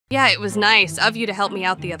Yeah, it was nice of you to help me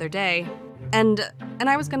out the other day. And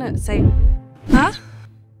I was gonna say, huh?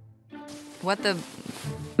 What the?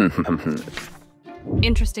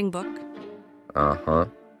 Interesting book. Uh-huh.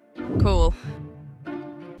 Cool.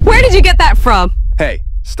 Where did you get that from? Hey,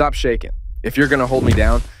 stop shaking. If you're gonna hold me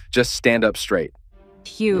down, just stand up straight.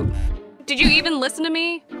 Did you even listen to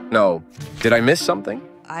me? No. Did I miss something?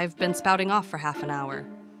 I've been spouting off for half an hour.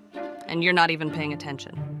 And you're not even paying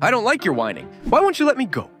attention. I don't like your whining. Why won't you let me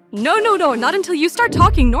go? No, not until you start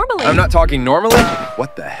talking normally. I'm not talking normally?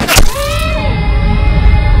 What the heck?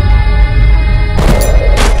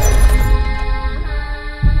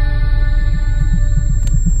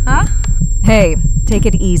 Huh? Hey, take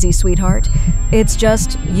it easy, sweetheart. It's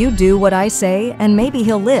just, you do what I say, and maybe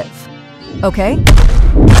he'll live. Okay?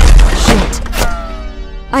 Shit.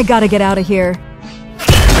 I gotta get out of here.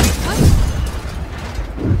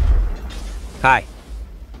 Hi.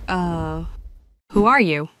 Who are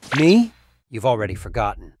you? Me? You've already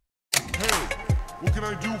forgotten. Hey, what can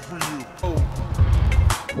I do for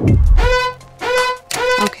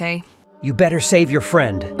you? Okay. You better save your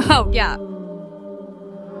friend. Oh, yeah.